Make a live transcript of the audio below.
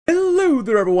Hello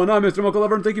there everyone, I'm Mr.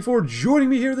 Mucklever and thank you for joining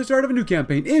me here at the start of a new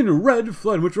campaign in Red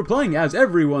Flood, which we're playing as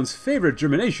everyone's favorite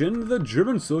German nation, the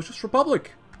German Socialist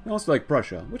Republic. I also like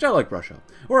Prussia, which I like Prussia.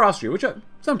 Or Austria, which I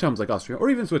sometimes like Austria, or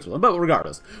even Switzerland, but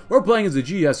regardless, we're playing as the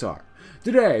GSR.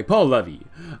 Today, Paul Levy,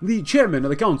 the chairman of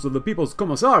the Council of the People's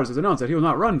Commissars, has announced that he will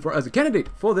not run as a candidate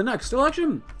for the next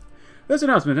election. This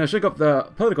announcement has shaken up the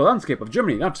political landscape of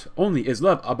Germany. Not only is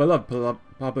Lev a beloved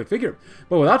public figure,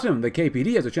 but without him, the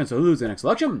KPD has a chance to lose the next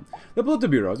election. The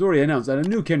Politburo has already announced that a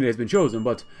new candidate has been chosen,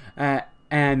 but an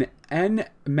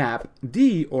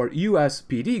NMAP-D or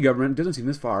USPD government doesn't seem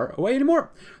this far away anymore.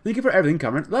 Thank you for everything,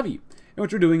 Comrade Levy. In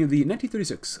which we're doing the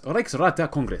 1936 Reichsrat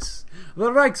Congress.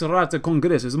 The Reichsrat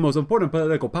Congress is the most important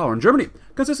political power in Germany,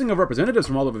 consisting of representatives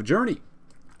from all over Germany.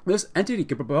 This entity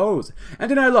can propose and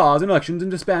deny laws and elections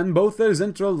and disband both the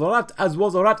Zentralrat as well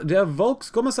as the Rat der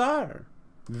Volkskommissar.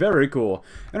 Very cool.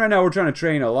 And right now we're trying to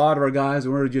train a lot of our guys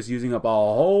and we're just using up a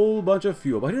whole bunch of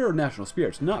fuel. But here are national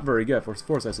spirits, not very good for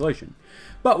forced isolation.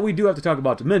 But we do have to talk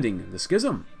about mending the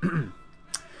schism.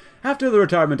 After the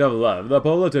retirement of Lev, the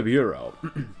Politburo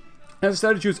has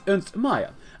decided to choose Ernst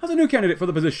Mayr as a new candidate for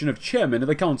the position of chairman of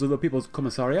the Council of the People's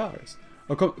Commissaries.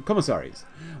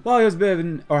 While he has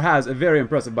been, or has, a very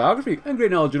impressive biography and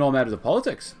great knowledge in all matters of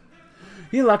politics,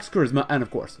 he lacks charisma and, of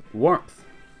course, warmth.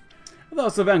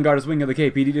 Thus, the vanguardist wing of the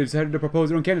KPD decided to propose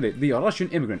their own candidate, the Russian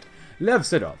immigrant, Lev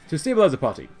Sedov, to stabilize the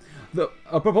party. The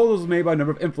proposal was made by a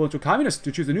number of influential communists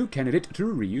to choose a new candidate to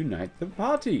reunite the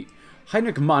party.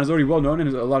 Heinrich Mann is already well known and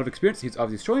has a lot of experience. He's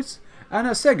obvious choice.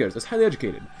 Anna Segers is highly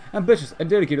educated, ambitious, and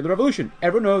dedicated to the revolution.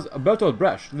 Everyone knows Bertolt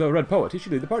Brecht, the Red Poet. He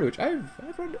should lead the party, which I've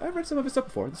read some of his stuff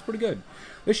before. It's pretty good.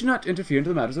 They should not interfere into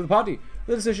the matters of the party.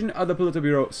 The decision of the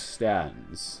Politburo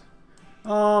stands.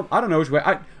 I don't know which way.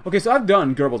 Okay, so I've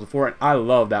done Goebbels before, and I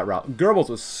love that route. Goebbels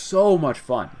was so much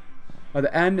fun. The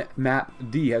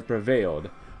NMAP-D has prevailed.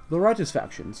 The righteous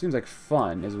faction seems like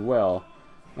fun as well.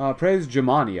 Praise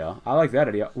Germania. I like that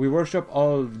idea. We worship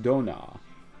Aldona.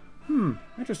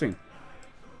 Interesting.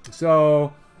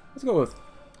 So, let's go with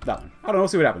that one. I don't know, we'll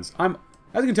see what happens. As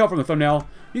you can tell from the thumbnail,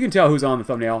 you can tell who's on the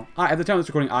thumbnail. At the time of this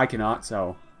recording, I cannot,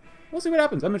 so we'll see what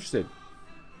happens. I'm interested.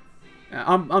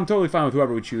 I'm totally fine with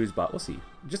whoever we choose, but we'll see.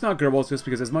 Just not Goebbels, just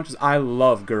because as much as I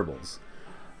love Goebbels,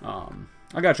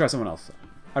 I gotta try someone else.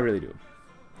 I really do.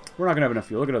 We're not gonna have enough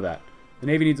fuel. Look at that. The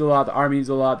Navy needs a lot, the Army needs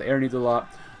a lot, the Air needs a lot.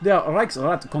 The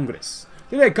Reichsrat Congress.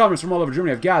 Today, communists from all over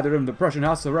Germany have gathered in the Prussian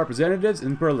House of Representatives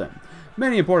in Berlin.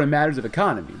 Many important matters of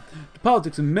economy,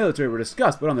 politics, and military were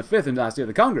discussed, but on the fifth and last day of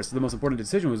the Congress, the most important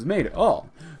decision was made at all,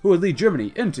 who would lead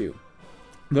Germany into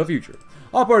the future.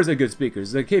 All parties had good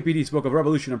speakers. The KPD spoke of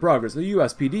revolution and progress, the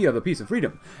USPD of the peace and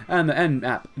freedom, and the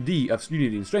NMAP-D of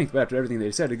unity and strength, but after everything they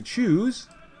decided to choose,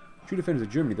 true defenders of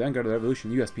Germany, the vanguard of the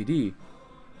revolution, USPD.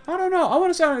 I don't know. I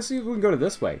want to see if we can go to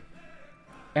this way.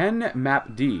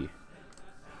 NMAP-D.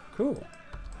 Cool.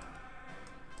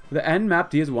 The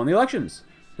NMAP-D has won the elections.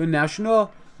 The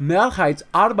National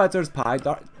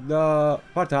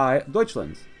Mehrheitsarbeiterspartei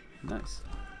Deutschlands. Nice.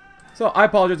 So I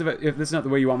apologize if this is not the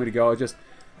way you want me to go. I want to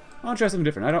try something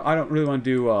different. I don't really want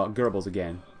to do Goebbels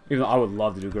again. Even though I would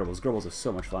love to do Goebbels. Goebbels is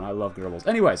so much fun. I love Goebbels.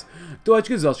 Anyways, Deutsche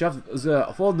Gesellschaft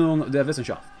zur Förderung der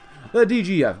Wissenschaft. The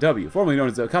DGFW, formerly known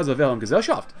as the Kaiser Wilhelm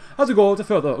Gesellschaft, has a goal to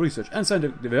further research and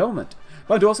scientific development.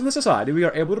 By endorsing the society, we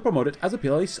are able to promote it as a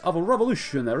place of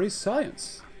revolutionary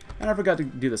science. And I forgot to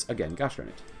do this again. Gosh darn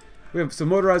it. We have some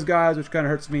motorized guys, which kind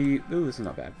of hurts me. Ooh, this is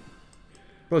not bad.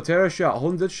 Proterische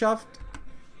Hundertschaft.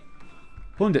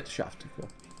 Cool.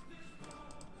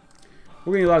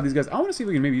 We're getting a lot of these guys. I want to see if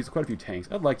we can maybe use quite a few tanks.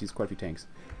 I'd like to use quite a few tanks.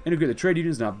 Integrate the trade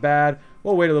unions, not bad.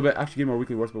 We'll wait a little bit. Actually, get more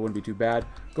weekly works, but it wouldn't be too bad.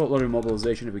 Go loading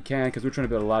mobilization if we can, because we're trying to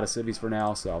build a lot of cities for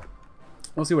now, so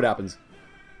we'll see what happens.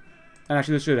 And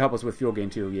actually, this should help us with fuel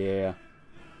gain, too. Yeah.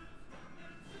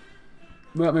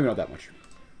 Well, maybe not that much.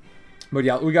 But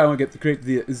yeah, we gotta create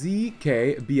the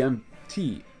ZKBMT.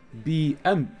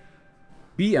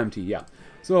 BMT, yeah.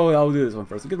 So I'll do this one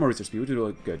first. Get more research speed, which is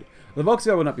really good. The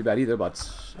Volkswagen would not be bad either, but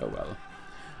oh well.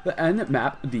 The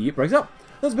NMAP-D breaks up.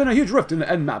 There's been a huge rift in the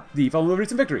NMAP-D following the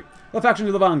recent victory. The factions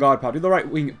of the Vanguard Party, the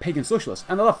right-wing pagan socialists,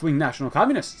 and the left-wing national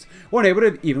communists were unable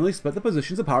to evenly split the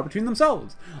positions of power between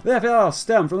themselves. The FLR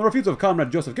stemmed from the refusal of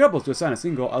Comrade Joseph Goebbels to assign a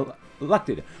single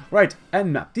elected right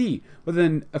NMAP-D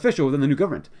official within the new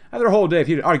government. After a whole day of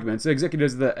heated arguments, the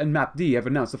executives of the NMAP-D have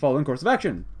announced the following course of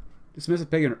action. Dismiss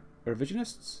pagan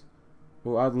revisionists?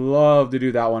 Oh, I'd love to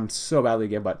do that one so badly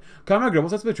again, but Comrade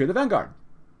Goebbels has betrayed the Vanguard.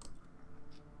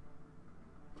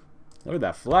 Look at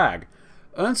that flag.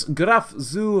 Ernst Graf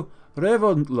zu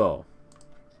Reventlow.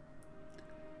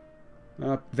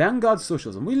 Vanguard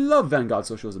Socialism. We love Vanguard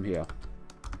Socialism here.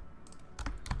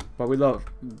 but we love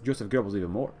Joseph Goebbels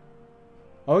even more.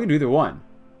 Oh, we can do either one.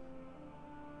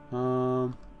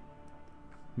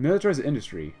 Militarized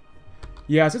industry.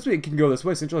 Yeah, since we can go this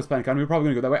way, centralized plan economy, we're probably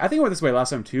going to go that way. I think I went this way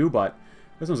last time too, but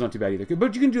this one's not too bad either.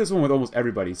 But you can do this one with almost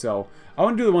everybody, so I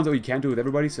want to do the ones that we can do with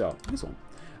everybody, so this one.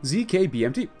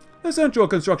 ZKBMT. The Central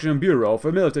Construction Bureau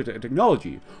for Military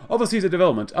Technology oversees the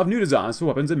development of new designs for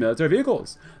weapons and military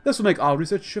vehicles. This will make our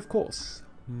research, of course,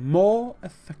 more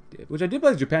effective. Which I did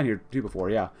play as Japan here too before,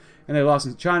 yeah. And they lost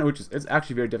in China, which is it's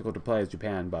actually very difficult to play as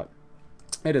Japan, but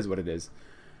it is what it is.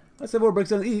 Let's have war breaks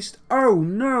down the east. Oh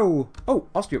no! Oh,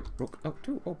 Austria broke out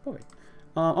too. Oh boy.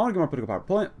 I want to get more political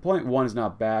power. Point 1 is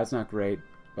not bad. It's not great,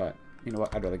 but you know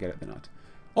what? I'd rather get it than not.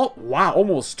 Oh wow!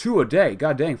 Almost 2 a day.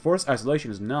 God dang! Forced isolation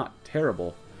is not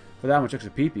terrible for that much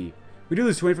extra PP. We do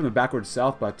lose 20 from the backward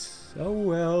south, but oh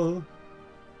well.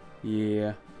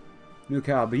 Yeah. New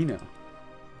Carabino.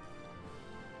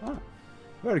 Ah,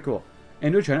 very cool.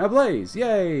 Indochina ablaze!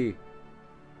 Yay!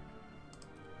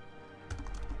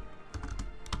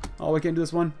 Oh, we can't do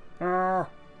this one.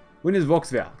 We need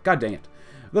Volkswehr. God dang it.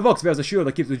 The Volkswehr is a shield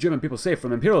that keeps the German people safe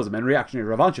from imperialism and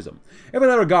reactionary revanchism. If we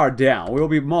let our guard down, we will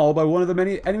be mauled by one of the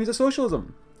many enemies of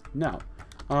socialism. Now,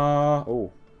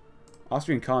 oh.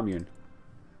 Austrian Commune.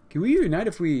 Can we unite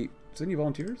if we send you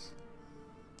volunteers?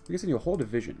 We can send you a whole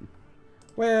division.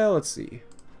 Well, let's see.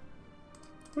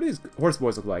 What do these horse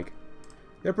boys look like?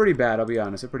 They're pretty bad, I'll be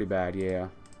honest. They're pretty bad, yeah.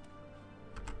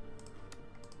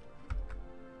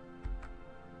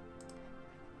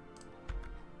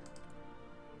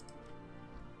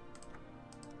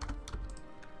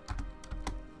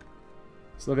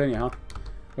 Slovenia, huh?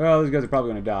 Well, these guys are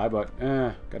probably going to die, but,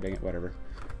 god dang it, whatever.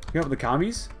 You know, the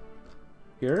commies?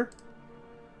 Here?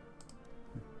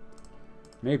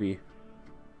 Maybe.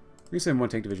 We can send one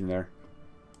tank division there.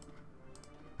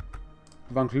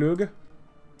 Van Klug.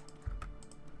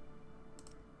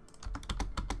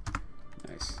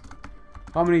 Nice.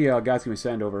 How many guys can we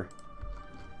send over?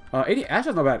 80.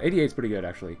 Actually, not bad. 88 is pretty good,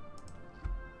 actually.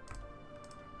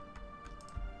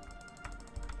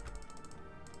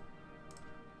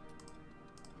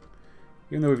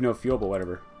 Even though we have no fuel, but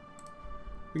whatever.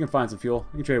 We can find some fuel.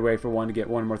 We can trade away for one to get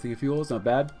one more thing of fuel. It's not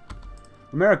bad.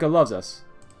 America loves us.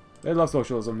 They love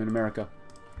socialism in America.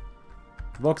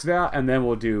 Volkswehr, and then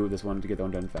we'll do this one to get that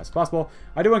one done as fast as possible.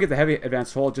 I do want to get the heavy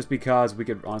advanced hull just because we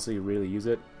could honestly really use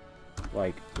it,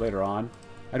 like, later on.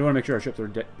 I do want to make sure our ships are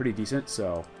pretty decent,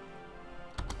 so...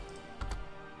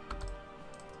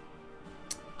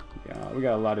 yeah, we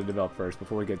got a lot to develop first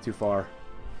before we get too far.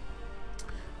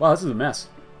 Wow, this is a mess.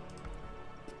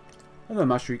 Another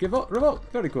Maastricht revolt.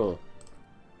 Very cool.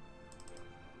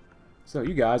 So,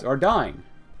 you guys are dying.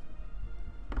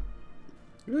 Is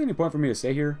there really any point for me to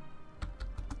stay here?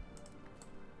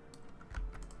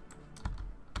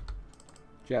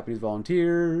 Japanese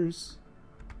volunteers.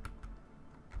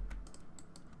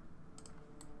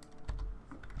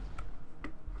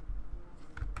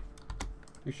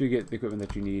 Make sure you get the equipment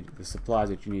that you need, the supplies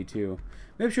that you need too.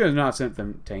 Make sure to not send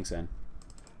them tanks in.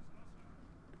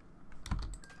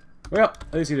 Well,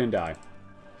 at least he didn't die.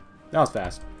 That was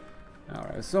fast.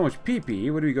 Alright, so much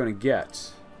PP. What are we going to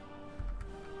get?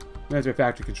 Military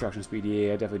factory construction speed.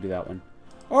 Yeah, definitely do that one.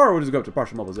 Or we'll just go up to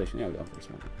partial mobilization. Yeah, we'll go first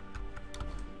one.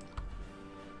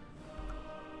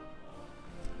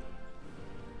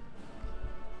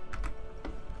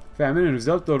 Famine in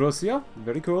Risotto, Russia.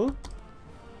 Very cool.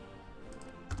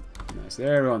 Nice.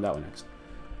 There, we're on that one next.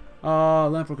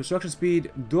 Land for construction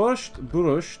speed. Durst,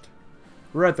 Brust.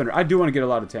 Red Thunder. I do want to get a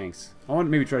lot of tanks. I want to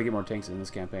maybe try to get more tanks in this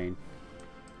campaign.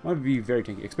 I want to be very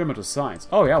tanky. Experimental science.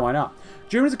 Oh yeah, why not?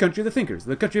 Germany is the country of the thinkers,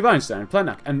 the country of Einstein,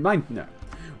 Planck, and Meitner.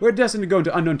 We're destined to go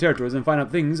into unknown territories and find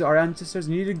out things our ancestors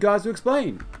needed gods to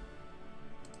explain.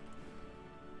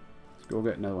 Let's go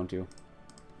get another one too.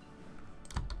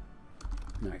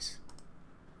 Nice.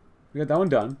 We got that one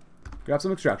done. Grab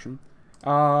some extraction.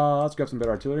 Let's grab some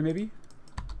better artillery maybe.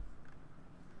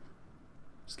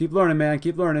 Just keep learning, man.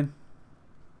 Keep learning.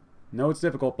 No, it's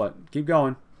difficult, but keep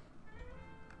going.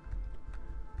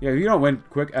 Yeah, if you don't win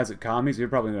quick as economies, you're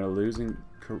probably going to lose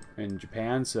in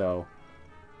Japan, so...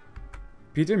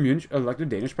 Peter Munch elected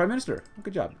Danish Prime Minister.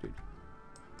 Good job, dude.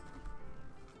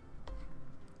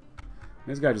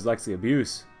 This guy just likes the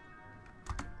abuse.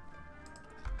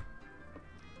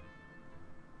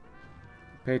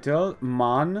 Peter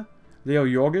Mann, Leo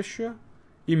Jorgisch,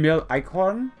 Emil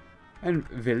Eichhorn, and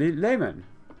Willy Lehmann.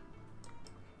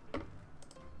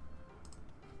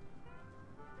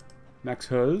 Max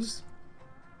Hulz.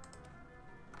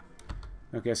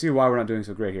 Okay, I see why we're not doing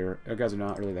so great here. Our guys are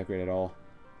not really that great at all.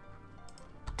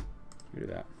 Do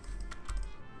that.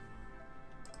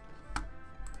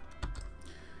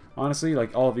 Honestly,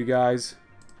 like all of you guys.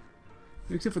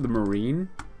 Except for the Marine.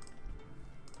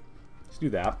 Just do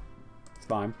that. It's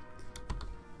fine.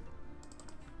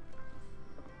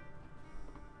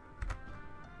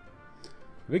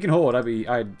 If we can hold, I'd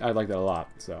like that a lot,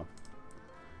 so.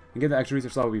 And get the extra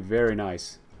research slot would be very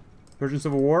nice. Persian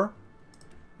Civil War?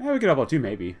 We could help out too,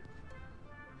 maybe.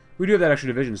 We do have that extra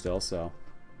division still, so.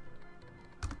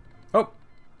 Oh!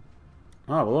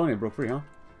 Ah, Wallonia broke free, huh?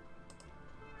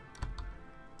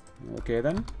 Okay,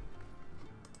 then.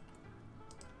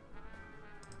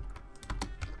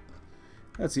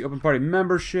 Let's see, open party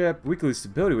membership. Weekly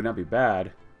stability would not be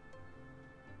bad.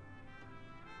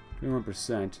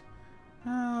 21%.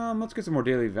 Let's get some more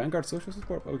daily Vanguard social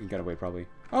support. Oh, we can kind of wait, probably.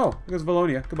 Oh, there goes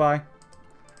Wallonia. Goodbye.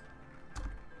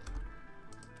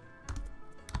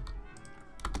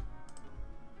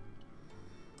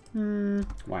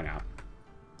 Why not?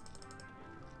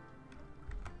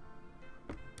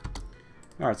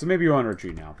 Alright, so maybe you're on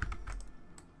retreat now.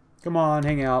 Come on,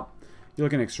 hang out. You're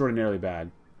looking extraordinarily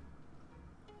bad.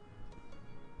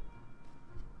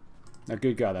 Oh,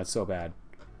 good God, that's so bad.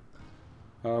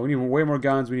 We need way more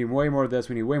guns, we need way more of this,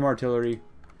 we need way more artillery. You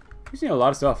just need a lot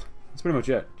of stuff. That's pretty much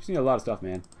it. You just need a lot of stuff,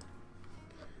 man.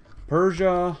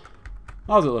 Persia.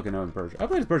 How's it looking in Persia? I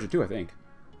played as Persia too, I think.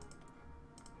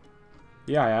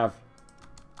 Yeah, I have.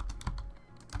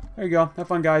 There you go. Have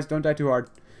fun, guys. Don't die too hard.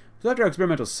 So after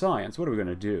experimental science, what are we going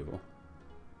to do?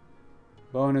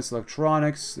 Bonus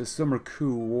electronics, the summer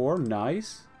coup war.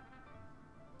 Nice.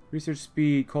 Research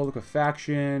speed, cold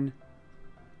liquefaction.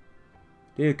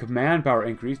 Data command power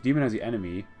increase. Demonize the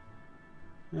enemy.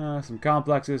 Some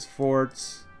complexes,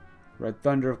 forts. Red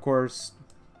Thunder, of course.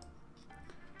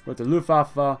 With the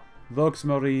Luftwaffe,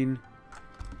 Volksmarine.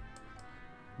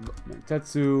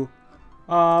 Tetsu.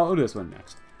 We'll do this one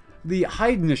next. The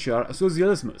Heidnischer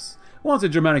Socialismus. Once the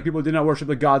Germanic people did not worship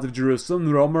the gods of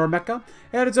Jerusalem, Rome, or Mecca,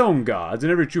 it had its own gods,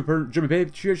 and every true German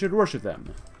patriot should worship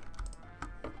them.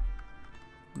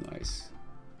 Nice.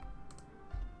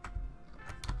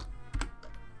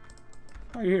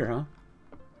 Oh, you're here, huh?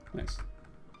 Nice.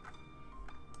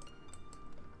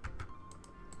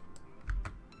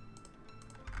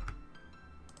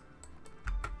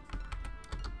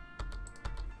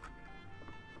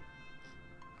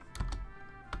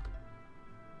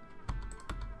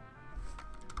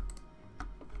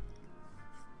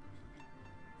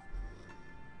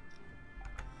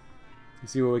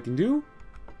 Let's see what we can do.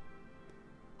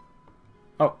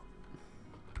 Oh.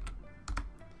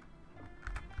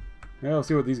 Yeah, let's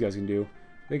see what these guys can do.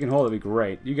 If they can hold, that'd be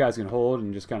great. You guys can hold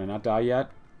and just kind of not die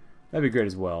yet. That'd be great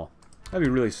as well. That'd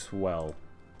be really swell.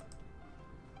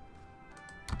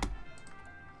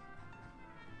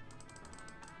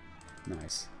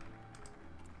 Nice.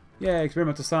 Yeah,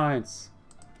 experimental science.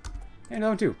 And another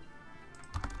one too.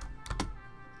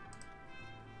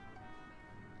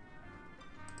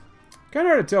 Kind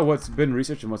of hard to tell what's been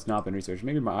researched and what's not been researched.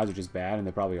 Maybe my eyes are just bad, and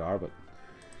they probably are, but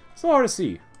it's a little hard to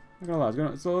see. I'm not gonna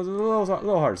lie, it's a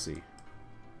little hard to see.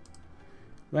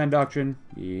 Land doctrine,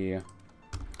 yeah.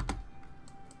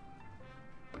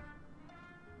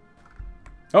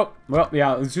 Oh, well,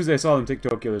 yeah, as soon as I saw them take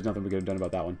Tokyo, there's nothing we could have done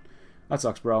about that one. That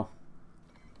sucks, bro.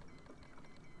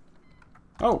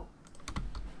 Oh!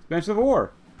 Expansion of the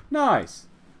war. Nice!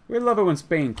 We love it when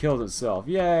Spain kills itself.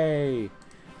 Yay!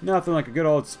 Nothing like a good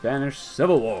old Spanish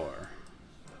Civil War.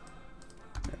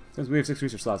 Yeah, since we have 6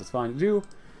 research slots, it's fine to do.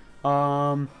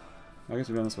 I guess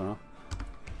we're doing this one, huh?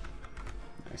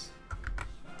 Nice.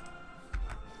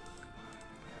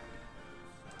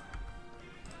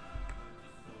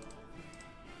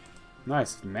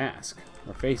 Nice mask.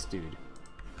 Or face, dude.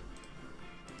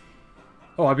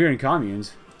 Oh, Iberian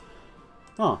communes.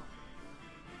 Huh.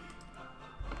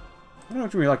 I don't know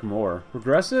which one we like more.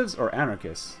 Progressives or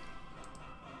anarchists?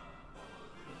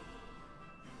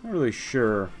 Not really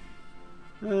sure.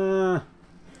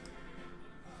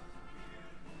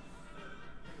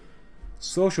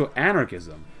 Social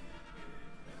anarchism.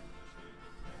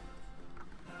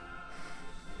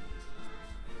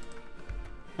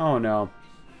 Oh no.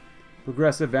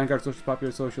 Progressive, Vanguard, Socialist,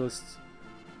 Popular Socialists.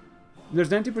 There's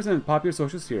 90% Popular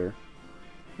Socialists here.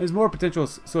 There's more potential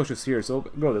Socialists here, so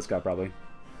we'll go with this guy probably.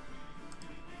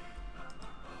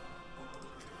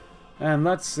 And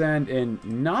let's send in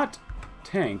not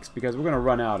tanks, because we're going to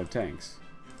run out of tanks.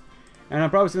 And I'm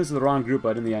probably sending this to the wrong group,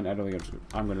 but in the end, I don't think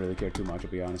I'm going to really care too much,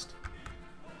 I'll be honest.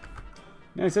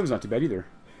 97's not too bad either.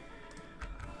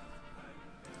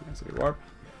 Nice warp.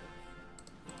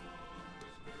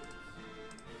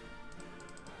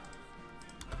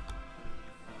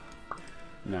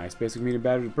 Nice. Basic medium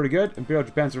battery is pretty good. Imperial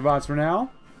Japan survives for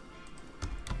now.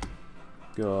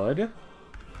 Good.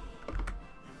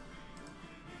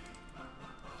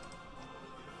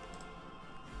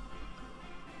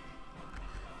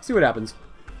 See what happens.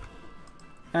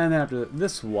 And then after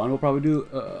this one, we'll probably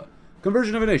do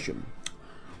conversion of a nation.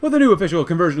 With the new official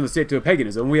conversion of the state to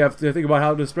paganism, we have to think about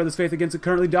how to spread this faith against the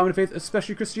currently dominant faith,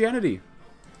 especially Christianity.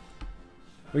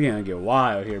 We're gonna get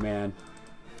wild here, man.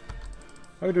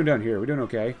 How are we doing down here? We're doing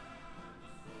okay.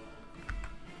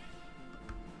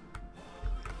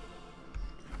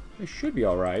 They should be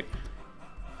alright.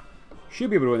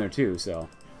 Should be able to win there too, so.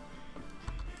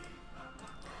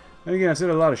 And again, I said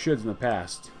a lot of shoulds in the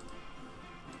past.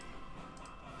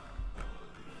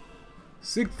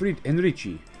 Siegfried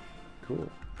Enrici.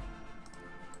 Cool.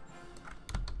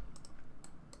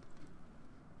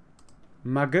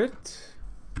 Margaret.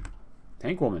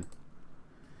 Tank woman.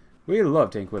 We love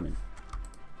tank women.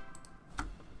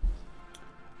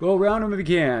 Go around them if you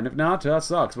can. If not, that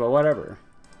sucks, but whatever.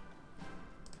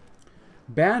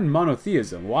 Ban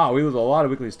monotheism. Wow, we lose a lot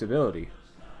of weekly stability.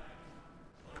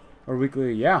 Or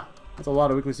weekly, yeah. That's a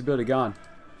lot of weekly stability gone.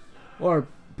 Or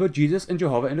put Jesus and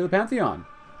Jehovah into the pantheon.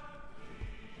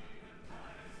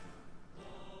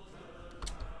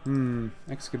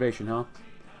 Excavation, huh?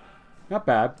 Not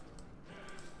bad.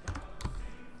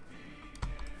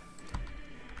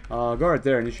 Go right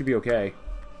there and you should be okay.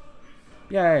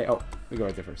 Yay! Oh, we go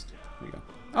right there first. There you go.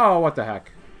 Oh, what the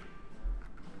heck?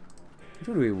 Which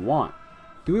one do we want?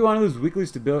 Do we want to lose weekly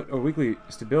stability or weekly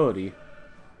stability?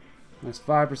 Minus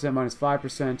 5%, minus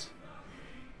 5%.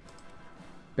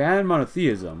 Ban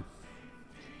monotheism.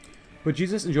 Put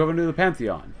Jesus and Jehovah into the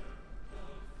pantheon.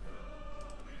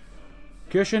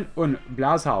 Kirchen und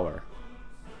Blashauer.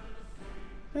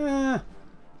 I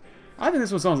think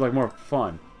this one sounds like more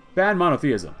fun. Ban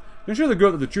monotheism. To ensure the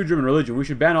growth of the true German religion, we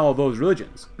should ban all of those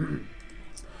religions.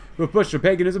 We'll push the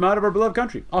paganism out of our beloved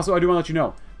country. Also, I do want to let you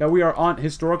know that we are on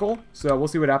historical, so we'll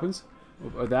see what happens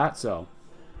with that. So,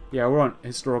 yeah, we're on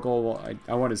historical. Well,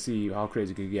 I want to see how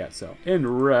crazy it could get. So, in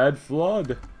Red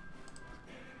Flood.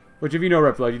 Which, if you know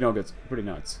Red Flood, you know it gets pretty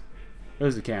nuts.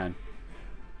 As it can.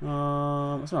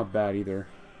 That's not bad either.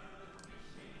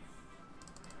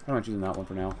 I'm not choosing that one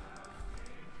for now.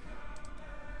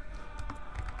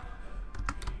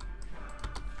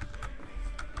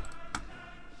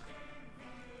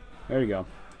 There you go.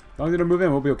 As long as they don't move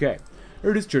in, we'll be okay.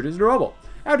 Reduce churches to rubble.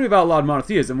 After we've outlawed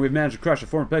monotheism, we've managed to crush the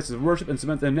former places of worship and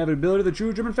cement the inevitability of the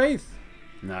true German faith.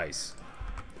 Nice.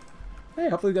 Hey,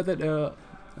 hopefully we got that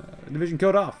division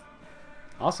killed off.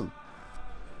 Awesome.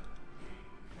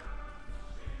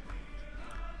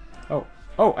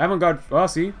 Oh, avant-garde. Oh,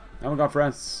 see? Avant-garde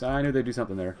France. I knew they'd do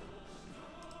something there.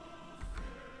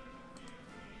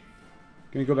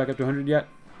 Can we go back up to 100 yet?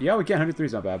 Yeah, we can. 103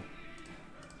 is not bad.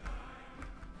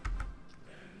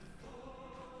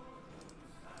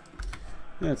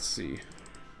 Let's see.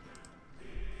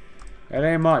 That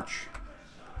ain't much.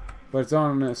 But it's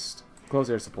honest. Close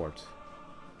air support.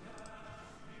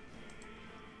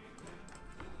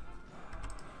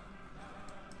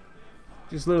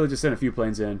 Just literally just send a few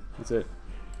planes in. That's it.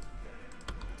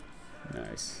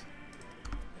 Nice.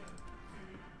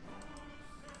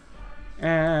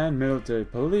 And military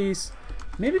police.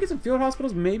 Maybe get some field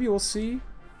hospitals. Maybe we'll see.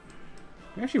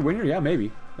 We actually win here? Yeah,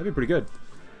 maybe. That'd be pretty good.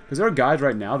 Because our guys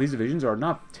right now, these divisions are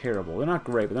not terrible. They're not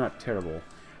great, but they're not terrible.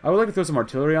 I would like to throw some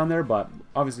artillery on there, but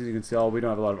obviously as you can tell, we don't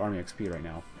have a lot of army XP right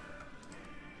now.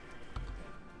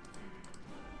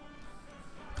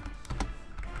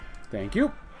 Thank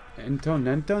you.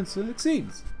 Anton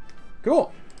succeeds.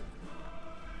 Cool.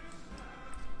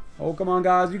 Oh, come on,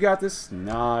 guys. You got this.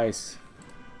 Nice.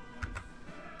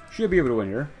 Should be able to win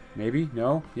here. Maybe.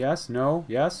 No. Yes. No.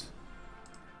 Yes.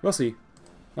 We'll see.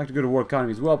 I'd like to go to war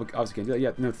economy as well, but obviously can't do that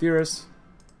yet. No theorists.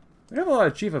 We don't have a lot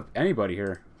of chief of anybody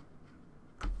here.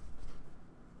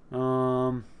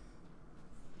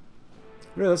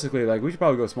 Realistically, like, we should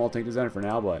probably go small tank designer for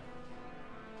now, but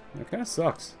it kind of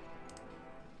sucks.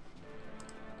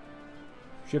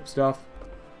 Ship stuff.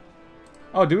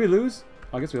 Oh, did we lose?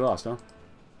 Oh, I guess we lost, huh?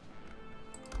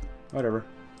 Whatever.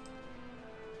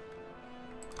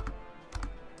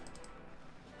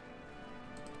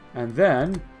 And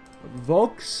then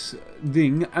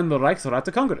Volksding and the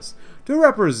Reichsrat Congress. To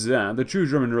represent the true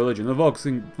German religion, the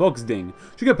Volksding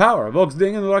should get power.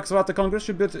 Volksding and the Reichsrat Congress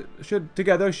should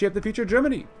together shape the future of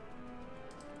Germany.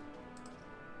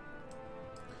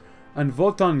 And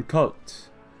WOTAN cult.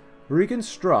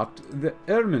 Reconstruct the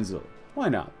Erminsel. Why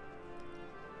not?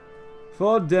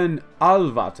 For den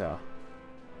Alvata.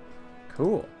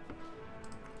 Cool.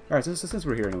 Alright, so since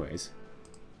we're here anyways.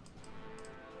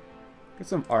 Get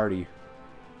some arty.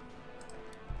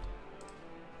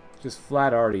 Just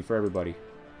flat arty for everybody.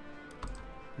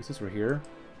 Since we're here.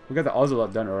 We got the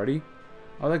Ozelot done already.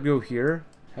 I'd like to go here.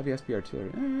 Heavy SP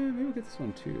artillery. Maybe we'll get this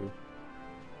one too.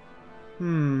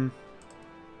 German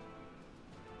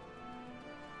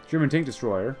tank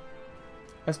destroyer.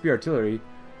 SP artillery.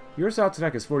 Your South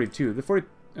attack is 42. The 40...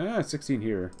 16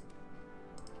 here.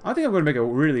 I think I'm going to make a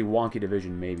really wonky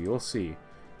division, maybe. We'll see.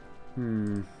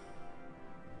 And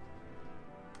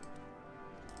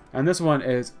this one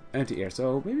is anti-air,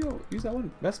 so maybe I'll use that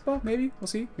one. Vespa, maybe? We'll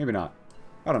see. Maybe not.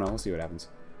 I don't know. We'll see what happens.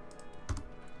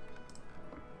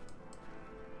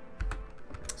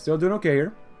 Still doing okay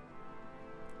here.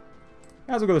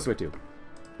 As we'll go this way too.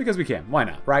 Because we can. Why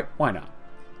not, right? Why not?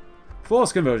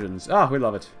 False conversions. Ah, we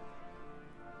love it.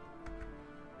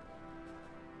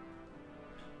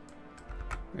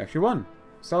 We actually won.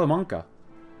 Salamanca.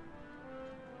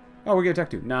 Oh, we get attack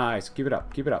too. Nice. Keep it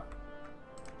up. Keep it up.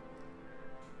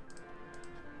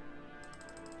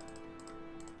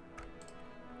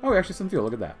 Oh, we actually have some fuel.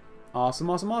 Look at that. Awesome,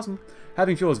 awesome, awesome.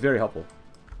 Having fuel is very helpful.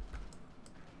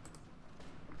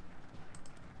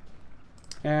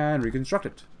 And reconstruct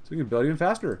it. So we can build even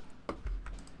faster.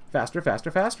 Faster,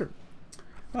 faster, faster.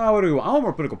 What do we want? I want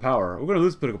more political power. We're going to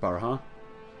lose political power, huh?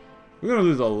 We're going to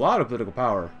lose a lot of political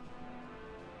power.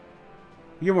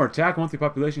 You get more attack, monthly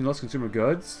population, less consumer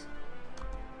goods.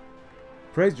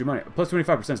 Praise your money. Plus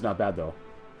 25% is not bad, though.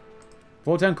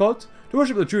 WOTAN cult? To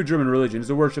worship the true German religion is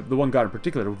to worship the one God in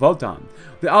particular, WOTAN,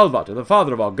 the Allvater, the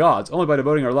father of all gods. Only by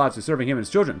devoting our lives to serving him and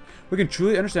his children, we can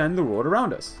truly understand the world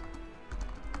around us.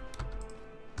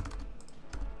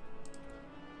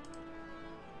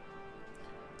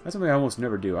 That's something I almost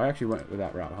never do. I actually went with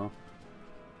that route, huh?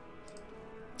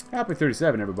 Happy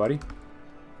 37, everybody.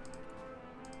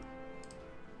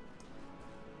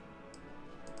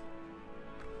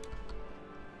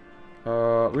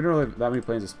 We don't really have that many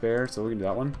planes to spare, so we can do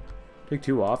that one. Take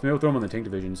 2 off. Maybe we'll throw them on the tank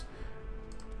divisions.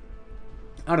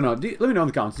 I don't know. Let me know in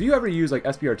the comments. Do you ever use like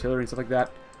SP artillery and stuff like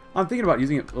that? I'm thinking about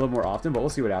using it a little more often, but we'll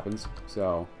see what happens.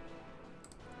 So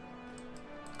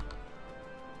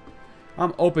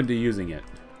I'm open to using it,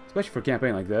 especially for a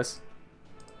campaign like this,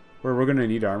 where we're going to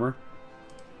need armor.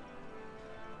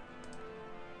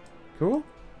 Cool.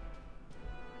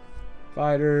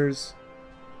 Fighters.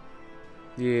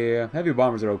 Yeah, heavy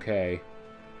bombers are okay.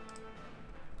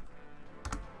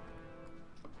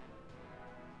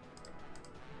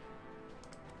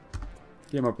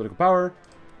 Get more political power.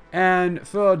 And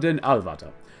for den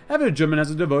Allvater. Every German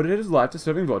has devoted his life to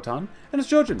serving WOTAN and his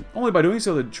children. Only by doing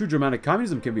so, the true Germanic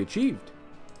communism can be achieved.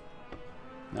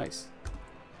 Nice.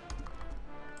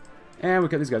 And we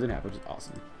cut these guys in half, which is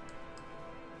awesome.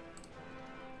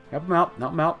 Help them out.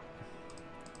 Help them out.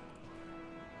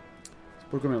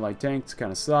 Procurement light tanks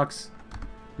kind of sucks.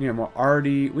 We need more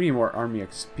RD. We need more army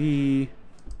XP.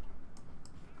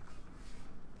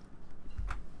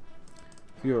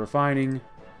 Fuel refining.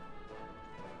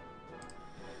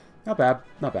 Not bad.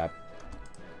 Not bad.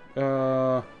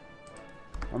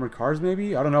 Armored cars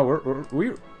maybe? I don't know.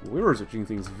 We're researching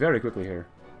things very quickly here.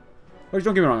 Which,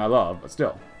 don't get me wrong, I love, but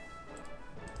still.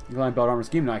 Incline belt armor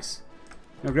scheme, nice.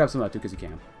 Now grab some of that too, because you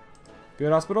can.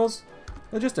 Good hospitals.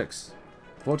 Logistics.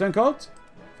 WOTAN cult.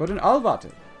 WOTAN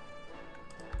Allvater.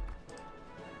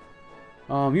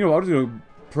 You know, I'll just go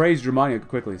praise Germania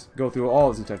quickly. Go through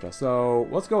all this, etc. So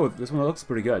let's go with this one. That looks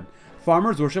pretty good.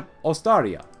 Farmers worship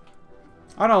Ostaria.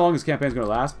 I don't know how long this campaign's going to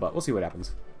last, but we'll see what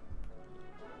happens.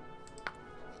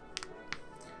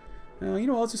 You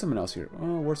know what? Let's do something else here.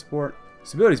 War support.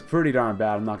 Stability's pretty darn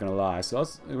bad, I'm not going to lie. So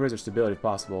let's raise our stability if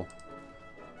possible.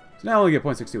 So now I only get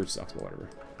 0.62, which sucks, but whatever.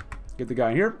 Get the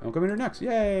guy in here. I'll come in here next.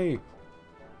 Yay!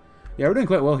 Yeah, we're doing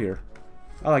quite well here.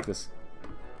 I like this.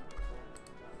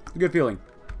 It's a good feeling.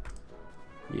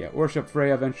 Yeah, worship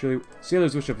Freya eventually.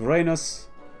 Sailors worship Rhenus.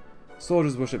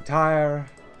 Soldiers worship Tyre.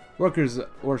 Workers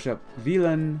worship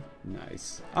Wieland.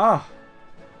 Nice. Ah!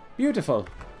 Beautiful.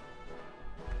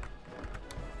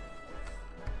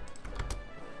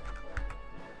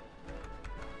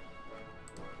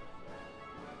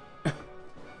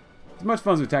 As much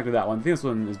fun as we attack with that one. I think this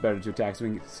one is better to attack, so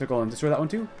we can circle and destroy that one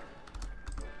too.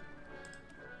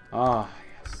 Ah,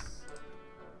 yes.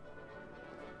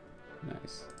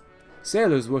 Nice.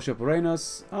 Sailors worship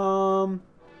Rhenus.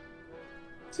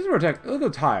 Since we're attack, let's go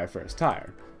Tyre first.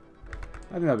 Tyre.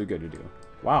 I think that'd be good to do.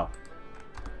 Wow.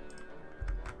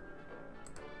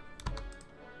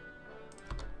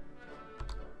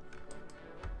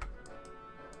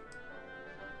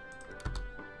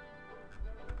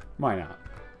 Why not?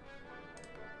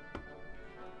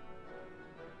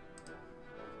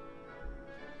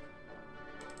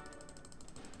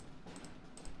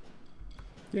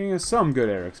 Getting us some good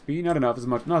air XP. Not enough,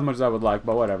 not as much as I would like,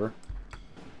 but whatever.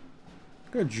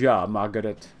 Good job,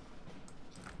 Margaret.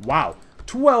 Wow.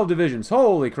 12 divisions.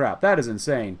 Holy crap. That is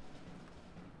insane.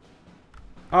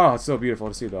 Oh, it's so beautiful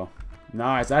to see, though.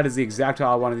 Nice. That is the exact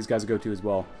how I wanted these guys to go to as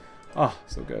well. Oh,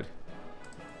 so good.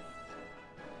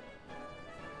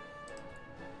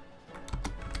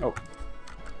 Oh.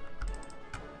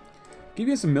 Give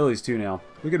you some millies too now.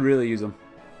 We could really use them.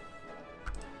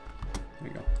 There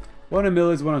you go. 1 on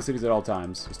millies, 1 on cities at all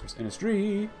times.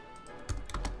 Industry.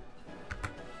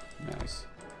 Nice.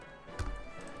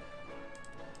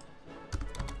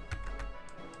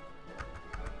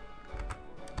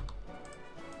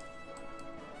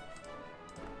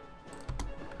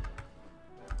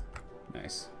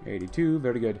 Nice. 82,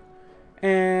 very good.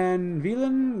 And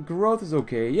Velan growth is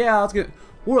okay. Yeah, let's get.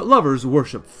 Lovers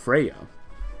worship Freya.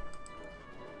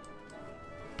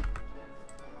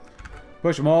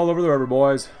 Push them all over the river,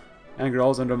 boys. And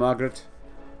girls under Margaret.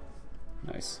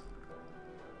 Nice.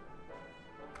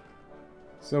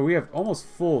 So we have almost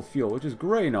full fuel, which is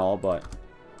great and all, but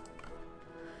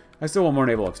I still want more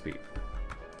naval XP.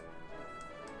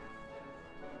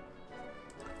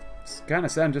 It's kind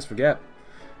of sad and just forget.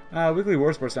 Weekly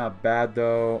war sport's not bad,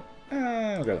 though.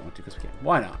 I'll grab that one too, because we can.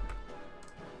 Why not?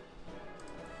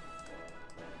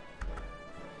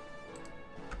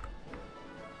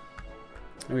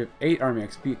 And we have 8 army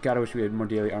XP. God, I wish we had more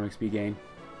daily army XP gain.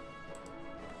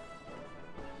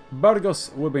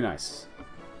 Burgos would be nice.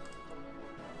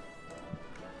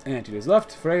 And 2 days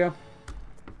left. Freya.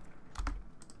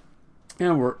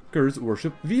 And workers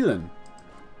worship Velan.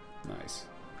 Nice.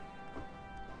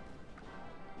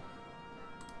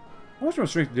 How much more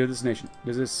strength does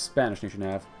this Spanish nation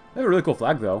have? They have a really cool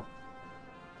flag, though.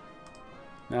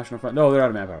 National Front. No, they're out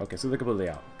of manpower. Okay, so they're completely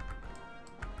out.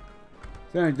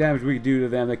 So any damage we do to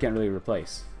them, they can't really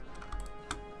replace.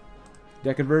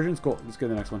 Deck conversions? Cool. Let's get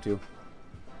the next one, too.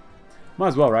 Might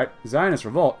as well, right? Zionist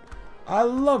revolt. I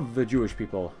love the Jewish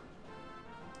people.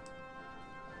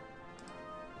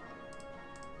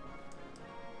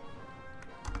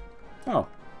 Oh.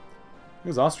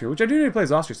 Here's Austria, which I do need to play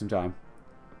as Austria sometime.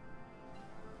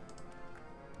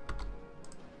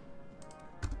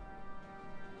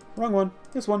 Wrong one.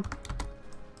 This one.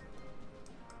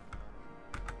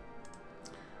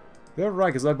 Their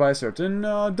Reich is led by a certain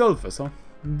Dolphus, huh?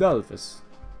 Dolphus.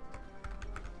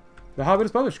 The Hobbit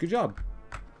is published. Good job.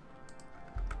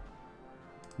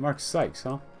 Mark Sykes,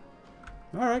 huh?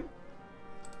 Alright.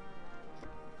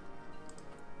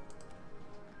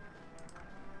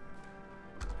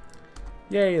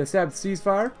 Yay, the Sabbath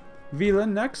ceasefire.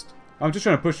 Velan next. I'm just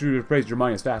trying to push through to praise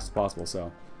Germania as fast as possible,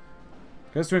 so.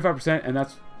 That's 25%, and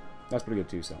that's pretty good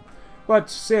too, so. But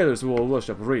sailors will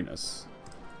worship Renus.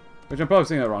 Which I'm probably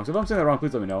saying that wrong. So if I'm saying that wrong,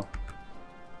 please let me know.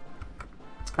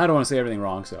 I don't want to say everything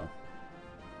wrong, so.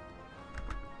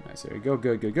 Nice, there we go.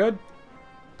 Good, good, good.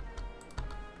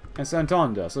 And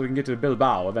Santander, so we can get to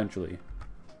Bilbao eventually.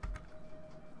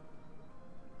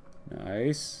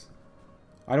 Nice.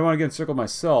 I don't want to get encircled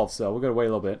myself, so we're going to wait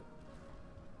a little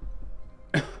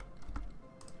bit.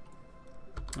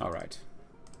 Alright.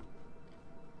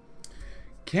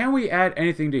 Can we add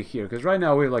anything to here? Because right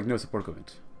now we have like no support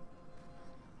equipment.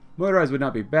 Motorized would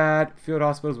not be bad. Field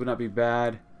hospitals would not be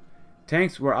bad.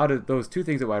 Tanks were out of those 2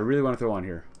 things that I really want to throw on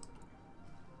here.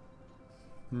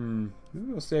 Maybe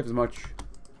we'll save as much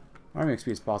army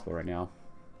XP as possible right now.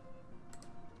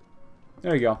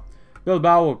 There you go.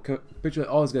 Bilbao will capitulate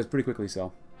all these guys pretty quickly,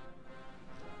 so.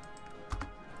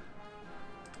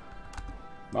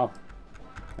 Wow.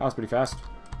 That was pretty fast.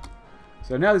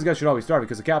 So now these guys should all be starving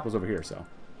because the capital's over here, so.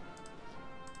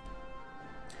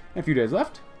 And a few days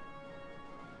left.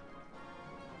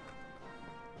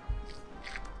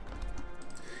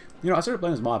 You know, I started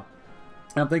playing this mod,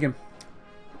 and I'm thinking,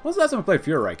 when's the last time I played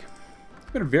Futurism? It's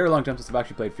been a very long time since I've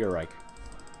actually played Futurism.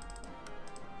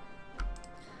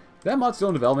 Is that mod still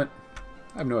in development?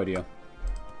 I have no idea.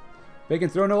 Bacon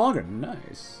throw no longer.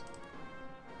 Nice.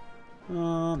 Yeah,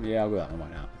 I'll go that one. Why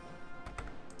not?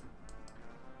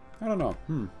 I don't know.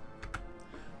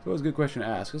 It's always a good question to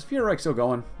ask. Is Futurism still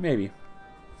going? Maybe.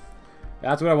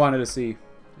 That's what I wanted to see.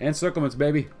 Encirclements,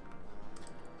 baby.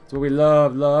 That's what we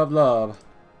love, love, love.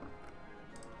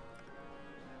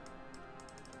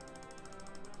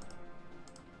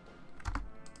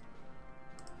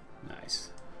 Nice.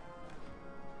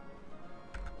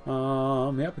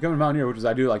 Yeah, becoming a mountaineer, which is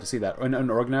I do like to see that. An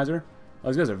organizer. Oh,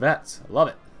 these guys are vets. I love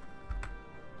it.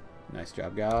 Nice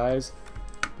job, guys.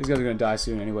 These guys are going to die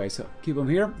soon anyway, so keep them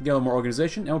here. Get a little more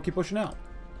organization, and we'll keep pushing out.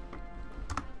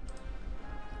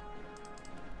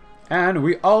 And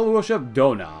we all worship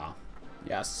Dona.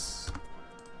 Yes.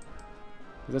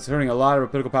 That's hurting a lot of our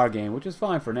political power game, which is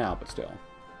fine for now, but still.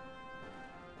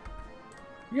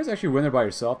 You guys actually win there by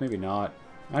yourself? Maybe not.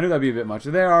 I knew that'd be a bit much.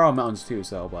 There are all mountains too,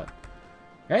 so, but.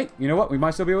 Hey, you know what? We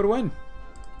might still be able to win.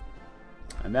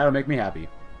 And that'll make me happy.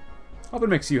 Hope it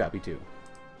makes you happy too.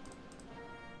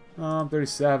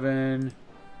 37.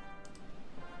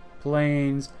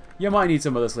 Planes. You might need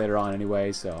some of this later on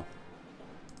anyway, so.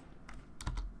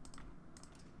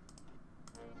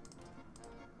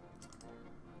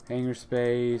 Hangar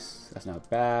space. That's not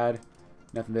bad.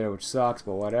 Nothing there which sucks,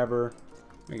 but whatever.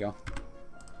 There you go.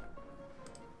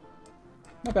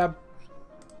 Not bad.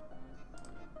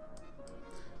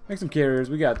 Make some carriers.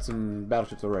 We got some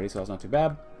battleships already, so that's not too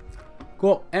bad.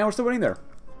 Cool. And we're still winning there.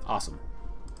 Awesome.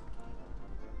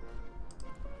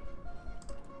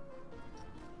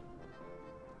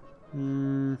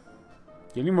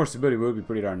 Getting more stability would be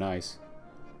pretty darn nice.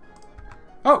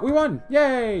 Oh, we won!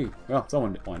 Yay! Well,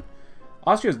 someone won.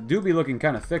 Austria's do be looking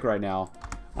kind of thick right now.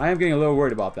 I am getting a little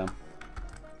worried about them.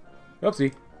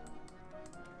 Oopsie.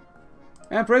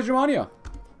 And praise Germania.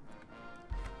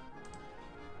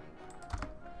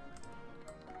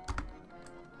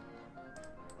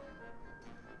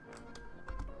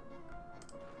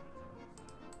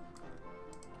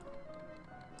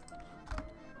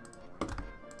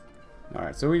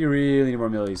 Alright, so we really need more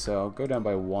millies, so go down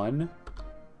by 1.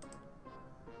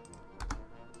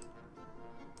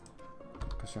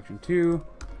 Construction 2.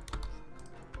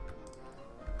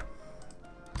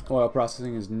 Oil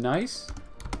processing is nice.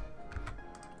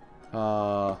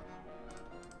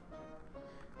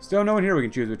 Still no one here we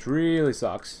can choose, which really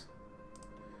sucks.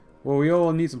 Well, we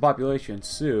all need some population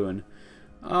soon.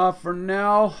 For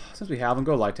now, since we have them,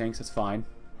 go light tanks, that's fine.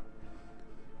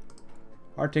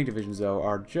 Our tank divisions, though,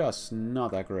 are just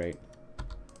not that great.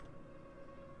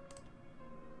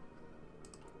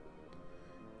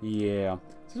 Yeah.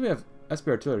 Since we have SP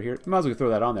artillery here, might as well throw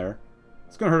that on there.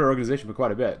 It's going to hurt our organization by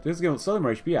quite a bit. This is going to slightly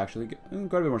more HP, actually.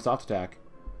 Quite a bit more soft attack.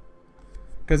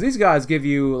 Because these guys give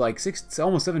you, like,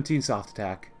 almost 17 soft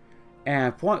attack.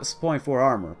 And 0.4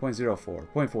 armor. 0.04.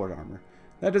 0.4 armor.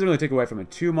 That doesn't really take away from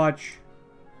it too much.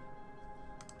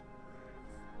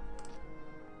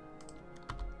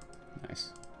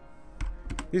 Nice.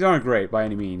 These aren't great by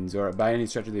any means, or by any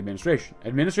stretch of the administration.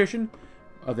 Administration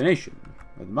of the nation,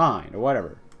 or the mind, or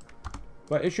whatever.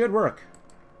 But it should work.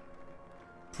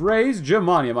 Praise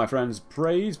Germania, my friends.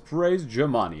 Praise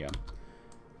Germania.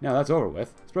 Now that's over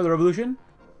with. Spread the revolution.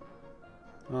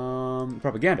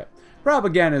 Propaganda.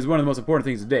 Propaganda is one of the most important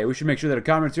things today. We should make sure that our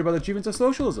comrades hear about the achievements of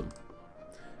socialism.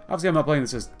 Obviously, I'm not playing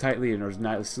this as tightly and as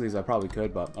nicely as I probably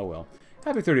could, but oh well.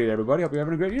 Happy 38, everybody. Hope you're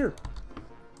having a great year.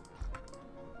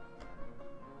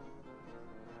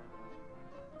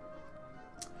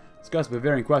 Discuss a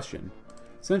Bavarian question.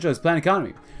 Centralized planned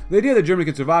economy. The idea that Germany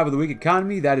can survive with a weak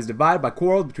economy that is divided by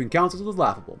quarrels between councils was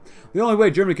laughable. The only way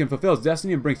Germany can fulfill its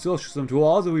destiny and bring socialism to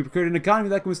all is if we create an economy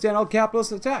that can withstand all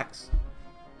capitalist attacks.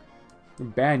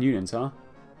 Ban unions, huh?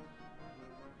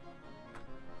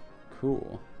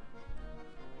 Cool.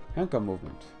 Handcom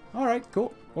movement. Alright,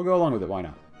 cool. We'll go along with it. Why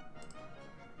not?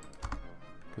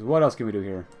 Because what else can we do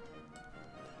here?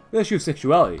 The issue of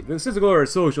sexuality. The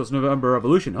Socialist Socialist November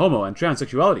Revolution, homo and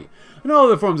transsexuality, and all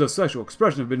other forms of sexual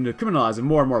expression have been decriminalized and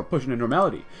more pushed into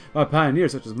normality by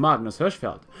pioneers such as Magnus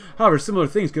Hirschfeld. However, similar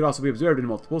things could also be observed in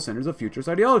multiple centers of futurist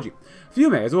ideology.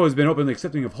 Fiume has always been openly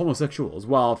accepting of homosexuals,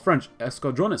 while French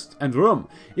escadronists and Rome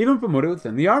even promoted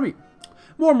within the army.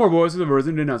 More and more voices have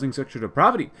arisen denouncing sexual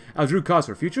depravity as root cause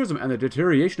for futurism and the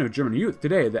deterioration of German youth.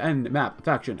 Today, the NMAP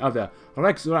faction of the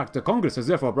Reichsrat Congress has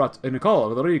therefore brought in a call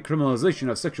of the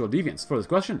recriminalization of sexual deviance. For this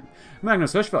question,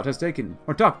 Magnus Hirschfeld has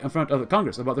talked in front of the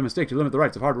Congress about the mistake to limit the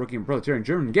rights of hardworking and proletarian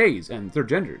German gays and third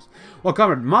genders, while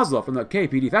Comrade Maslow from the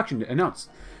KPD faction denounced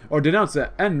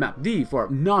the NMAP-D for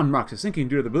non-Marxist thinking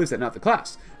due to the belief that not the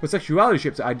class, but sexuality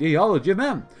shapes the ideology of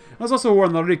man. And has also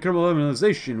warned that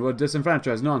recriminalization would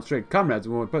disenfranchise non-straight comrades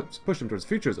and would push them towards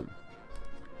futurism.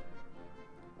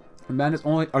 And madness,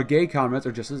 only our gay comrades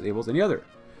are just as able as any other.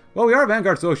 Well, we are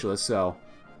vanguard socialists, so...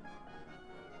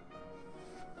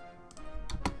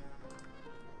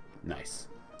 Nice.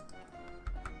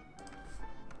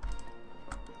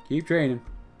 Keep training.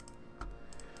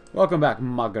 Welcome back,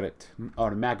 Margaret.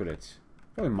 Or Margaret.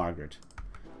 Probably Margaret.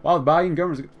 While the Bayan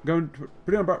government is going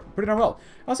pretty darn well.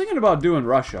 I was thinking about doing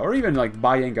Russia, or even like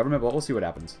Bayan government, but we'll see what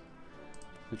happens.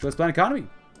 Let's plan economy.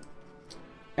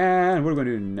 And what are we going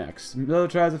to do next?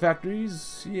 Militarize the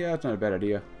factories? Yeah, that's not a bad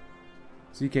idea.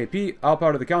 CKP, all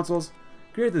part of the councils.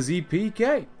 Create the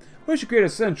ZPK. We should create a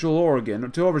central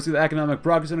organ to oversee the economic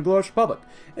progress in a glorious republic.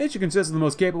 It should consist of the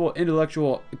most capable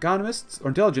intellectual economists or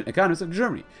intelligent economists of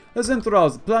Germany. The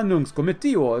Zentral's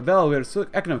Planungskomitee will evaluate the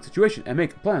economic situation and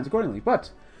make plans accordingly. But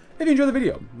if you enjoyed the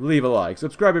video, leave a like,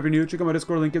 subscribe if you're new, check out my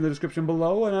Discord link in the description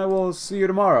below, and I will see you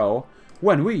tomorrow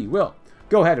when we will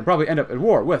go ahead and probably end up at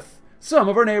war with some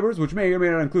of our neighbors, which may or may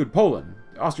not include Poland,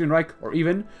 Austrian Reich, or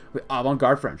even with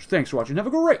avant-garde French. Thanks for watching. Have a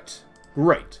great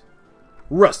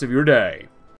rest of your day.